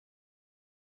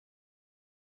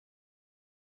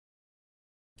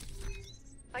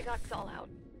I got Saul out.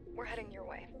 We're heading your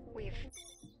way. We've...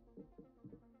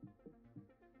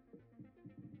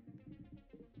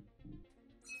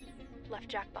 left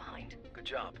Jack behind. Good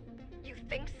job. You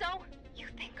think so? You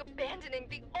think abandoning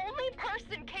the only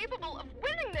person capable of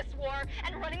winning this war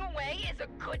and running away is a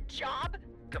good job?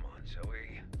 Come on,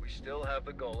 Zoe. We still have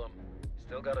the golem.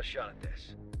 Still got a shot at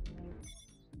this.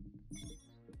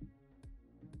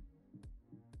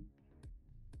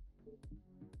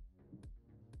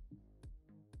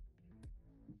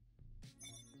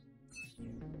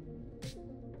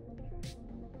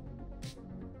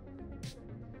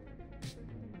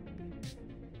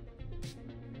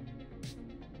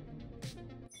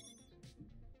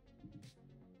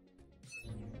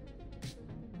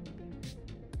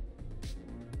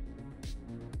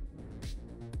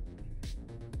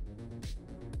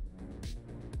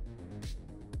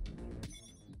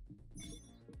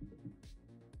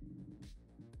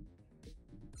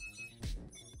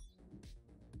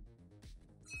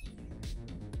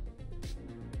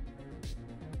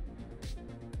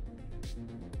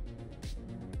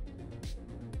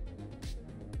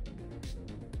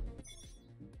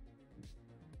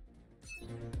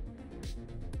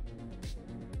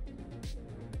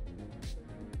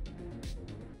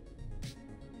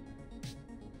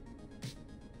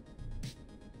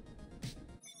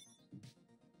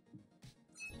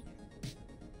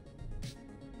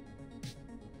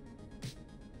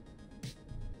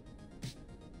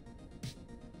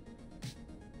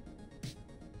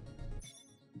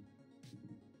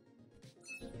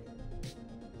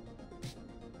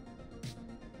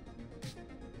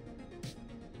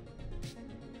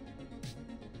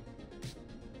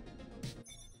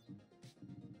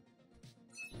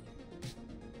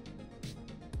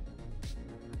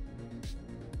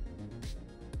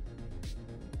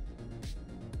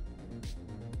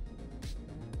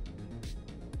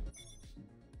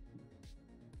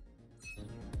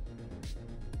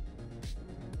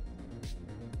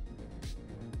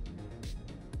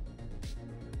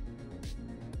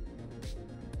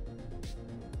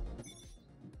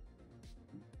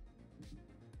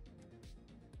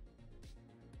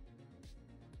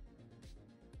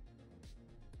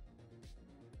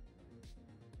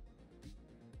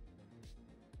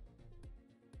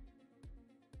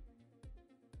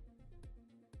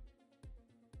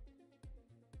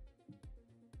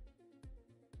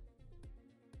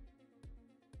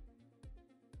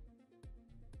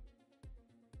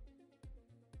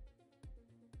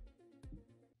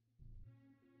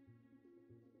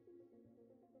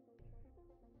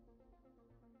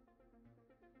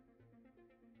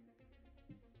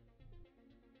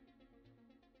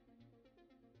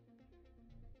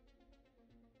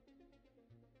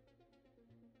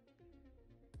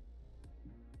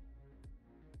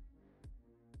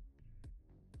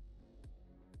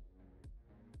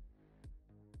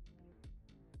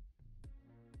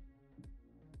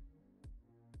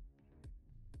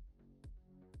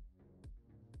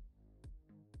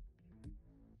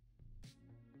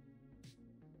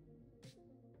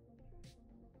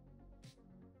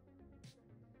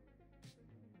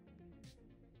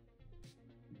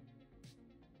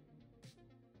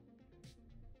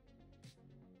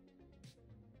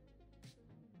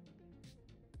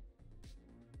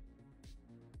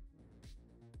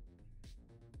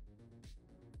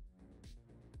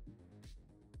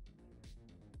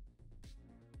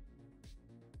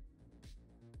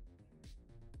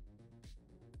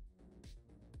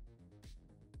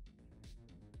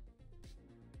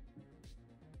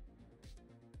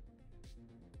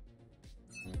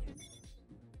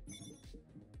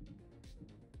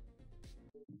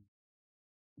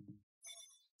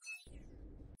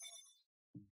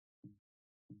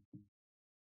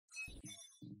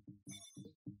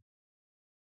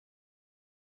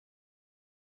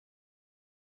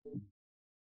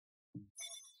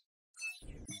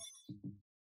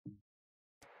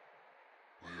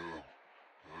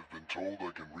 I've been told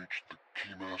I can reach the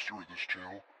keymaster of this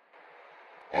channel.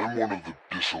 I'm one of the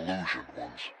disillusioned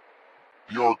ones.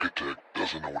 The architect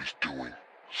doesn't know what he's doing.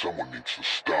 Someone needs to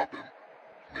stop him.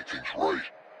 Make things right.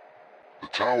 The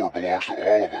tower belongs to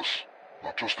all of us,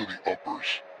 not just to the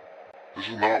uppers. This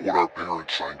is not what our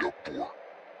parents signed up for.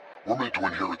 We're meant to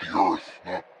inherit the earth,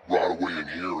 not rot away in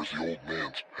here as the old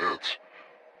man's pets.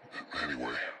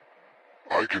 Anyway,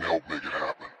 I can help make it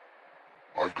happen.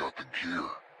 I've got the gear.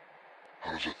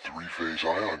 How does a three-phase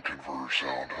ion converter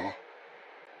sound, huh?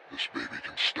 This baby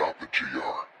can stop the GR,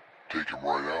 take him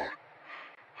right out.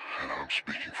 And I'm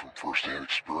speaking from first-hand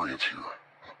experience here.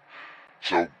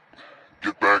 So,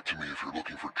 get back to me if you're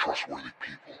looking for trustworthy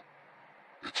people.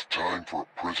 It's time for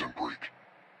a prison break,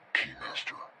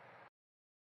 Keymaster.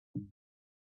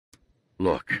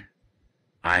 Look,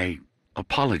 I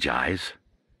apologize.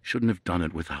 Shouldn't have done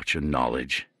it without your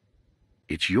knowledge.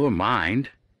 It's your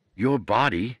mind, your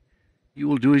body. You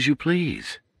will do as you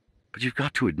please. But you've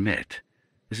got to admit,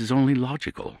 this is only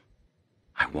logical.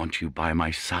 I want you by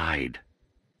my side.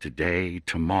 Today,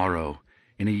 tomorrow,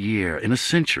 in a year, in a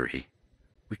century.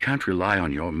 We can't rely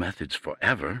on your methods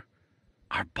forever.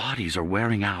 Our bodies are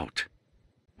wearing out.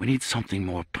 We need something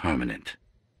more permanent.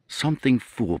 Something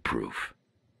foolproof.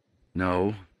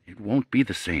 No, it won't be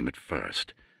the same at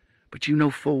first. But you know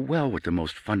full well what the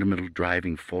most fundamental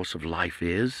driving force of life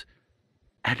is.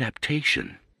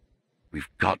 Adaptation. We've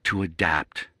got to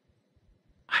adapt.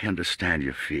 I understand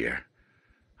your fear.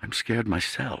 I'm scared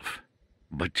myself.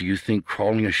 But do you think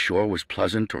crawling ashore was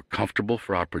pleasant or comfortable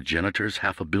for our progenitors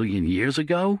 500 million years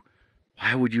ago?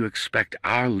 Why would you expect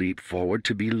our leap forward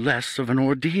to be less of an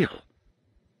ordeal?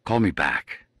 Call me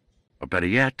back. Or better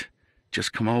yet,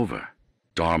 just come over.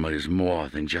 Dharma is more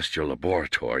than just your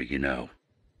laboratory, you know.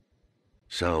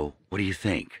 So, what do you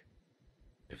think?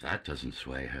 If that doesn't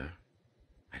sway her,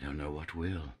 I don't know what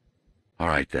will. All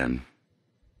right, then.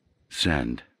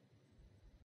 Send.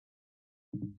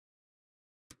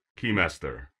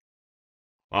 Keymaster.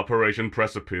 Operation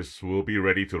Precipice will be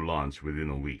ready to launch within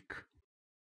a week.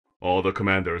 All the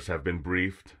commanders have been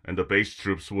briefed, and the base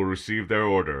troops will receive their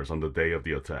orders on the day of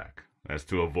the attack, as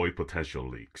to avoid potential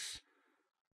leaks.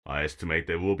 I estimate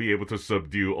they will be able to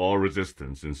subdue all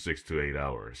resistance in 6 to 8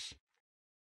 hours.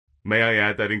 May I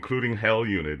add that including Hell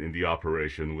Unit in the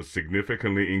operation would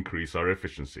significantly increase our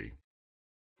efficiency.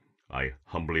 I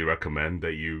humbly recommend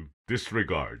that you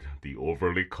disregard the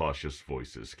overly cautious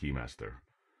voices, Keymaster.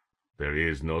 There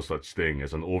is no such thing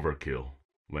as an overkill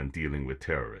when dealing with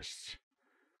terrorists,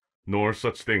 nor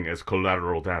such thing as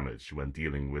collateral damage when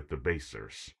dealing with the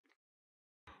basers.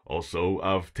 Also,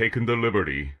 I've taken the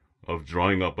liberty of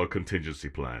drawing up a contingency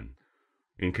plan,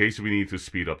 in case we need to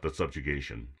speed up the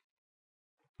subjugation.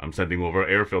 I'm sending over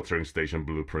air filtering station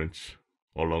blueprints,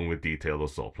 along with detailed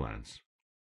assault plans.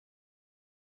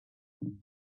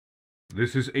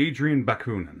 This is Adrian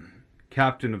Bakunin,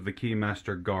 Captain of the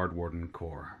Keymaster Guard Warden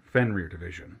Corps, Fenrir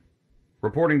Division,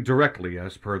 reporting directly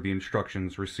as per the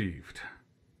instructions received.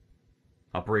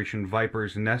 Operation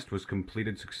Viper's Nest was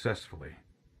completed successfully.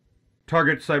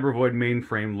 Target Cybervoid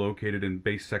mainframe located in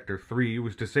Base Sector 3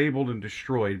 was disabled and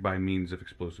destroyed by means of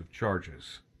explosive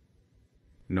charges.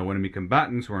 No enemy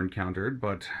combatants were encountered,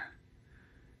 but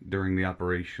during the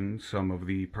operation, some of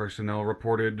the personnel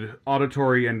reported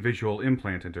auditory and visual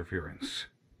implant interference.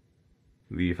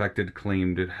 The affected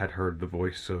claimed it had heard the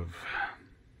voice of...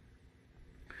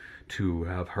 to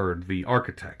have heard the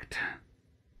architect.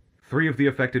 3 of the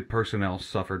affected personnel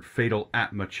suffered fatal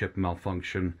Atma chip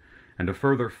malfunction, and a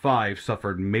further 5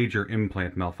 suffered major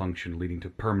implant malfunction leading to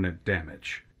permanent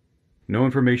damage. No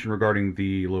information regarding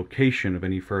the location of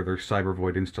any further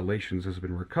Cybervoid installations has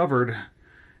been recovered,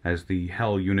 as the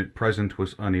Hell unit present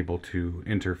was unable to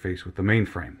interface with the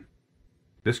mainframe.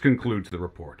 This concludes the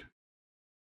report.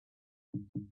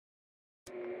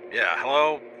 Yeah,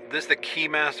 hello? This the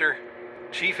Keymaster?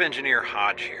 Chief Engineer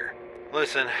Hodge here.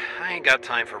 Listen, I ain't got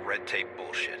time for red tape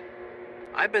bullshit.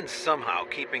 I've been somehow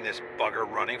keeping this bugger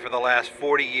running for the last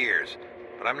 40 years,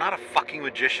 but I'm not a fucking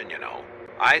magician, you know.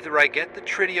 Either I get the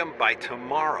tritium by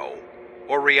tomorrow,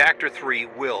 or Reactor 3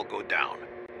 will go down.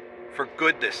 For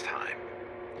good this time.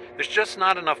 There's just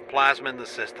not enough plasma in the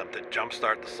system to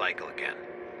jumpstart the cycle again.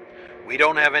 We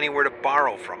don't have anywhere to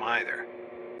borrow from either.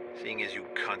 Seeing as you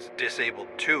cunts disabled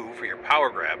 2 for your power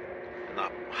grab, and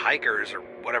the hikers, or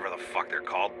whatever the fuck they're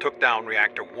called, took down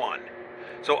Reactor 1.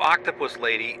 So Octopus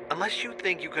Lady, unless you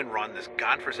think you can run this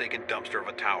godforsaken dumpster of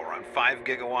a tower on 5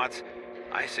 gigawatts,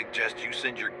 I suggest you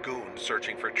send your goons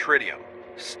searching for tritium.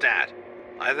 Stat.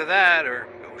 Either that, or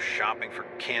go shopping for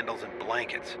candles and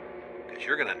blankets. Because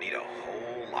you're gonna need a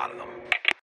whole lot of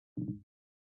them.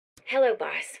 Hello,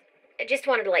 boss. I just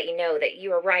wanted to let you know that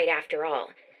you were right after all.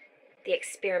 The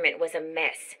experiment was a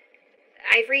mess.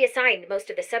 I've reassigned most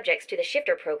of the subjects to the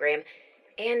shifter program,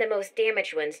 and the most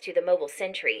damaged ones to the mobile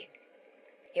sentry.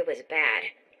 It was bad.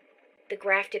 The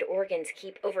grafted organs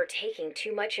keep overtaking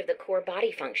too much of the core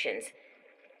body functions.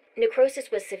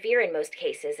 Necrosis was severe in most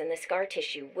cases, and the scar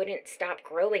tissue wouldn't stop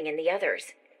growing in the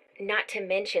others. Not to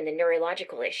mention the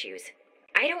neurological issues.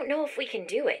 I don't know if we can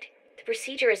do it. The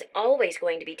procedure is always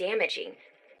going to be damaging.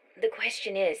 The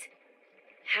question is,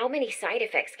 how many side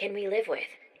effects can we live with?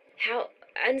 How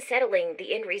unsettling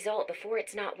the end result before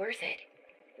it's not worth it?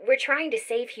 We're trying to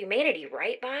save humanity,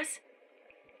 right, boss?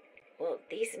 Well,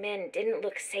 these men didn't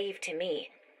look saved to me.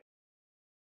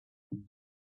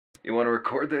 You want to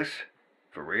record this?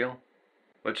 For real?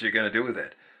 What you gonna do with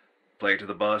it? Play to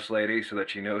the boss lady so that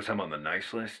she knows I'm on the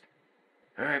nice list?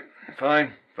 Alright,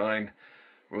 fine.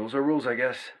 Rules are rules, I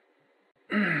guess.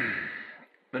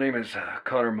 My name is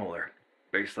Connor Muller.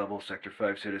 Base level, Sector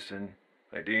 5 citizen.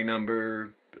 ID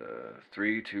number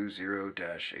 320-857.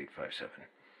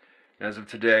 As of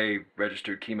today,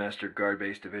 registered Keymaster Guard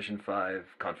Base Division 5,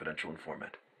 confidential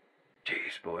informant.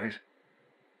 Jeez, boys.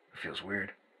 It feels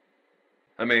weird.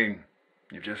 I mean,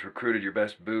 you've just recruited your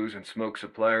best booze and smoke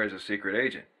supplier as a secret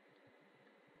agent.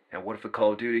 And what if the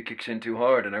Call of Duty kicks in too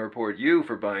hard and I report you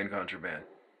for buying contraband?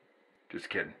 Just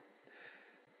kidding.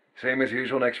 Same as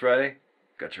usual next Friday?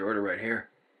 Got your order right here.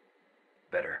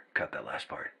 Better cut that last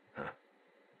part, huh?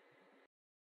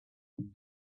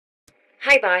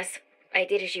 Hi, boss. I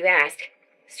did as you asked.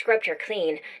 Scrubbed her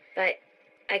clean, but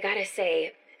I gotta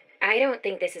say, I don't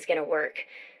think this is gonna work.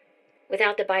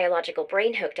 Without the biological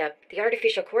brain hooked up, the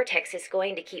artificial cortex is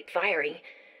going to keep firing.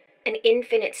 An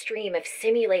infinite stream of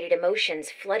simulated emotions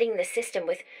flooding the system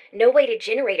with no way to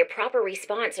generate a proper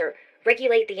response or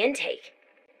regulate the intake.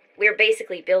 We're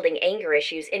basically building anger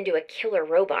issues into a killer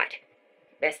robot.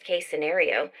 Best case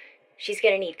scenario, she's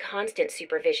gonna need constant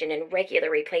supervision and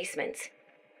regular replacements.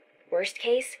 Worst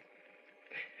case,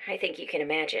 I think you can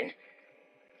imagine.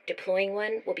 Deploying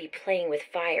one will be playing with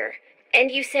fire.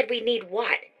 And you said we'd need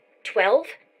what? 12?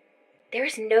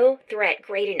 There's no threat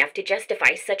great enough to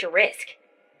justify such a risk.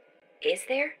 Is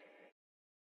there?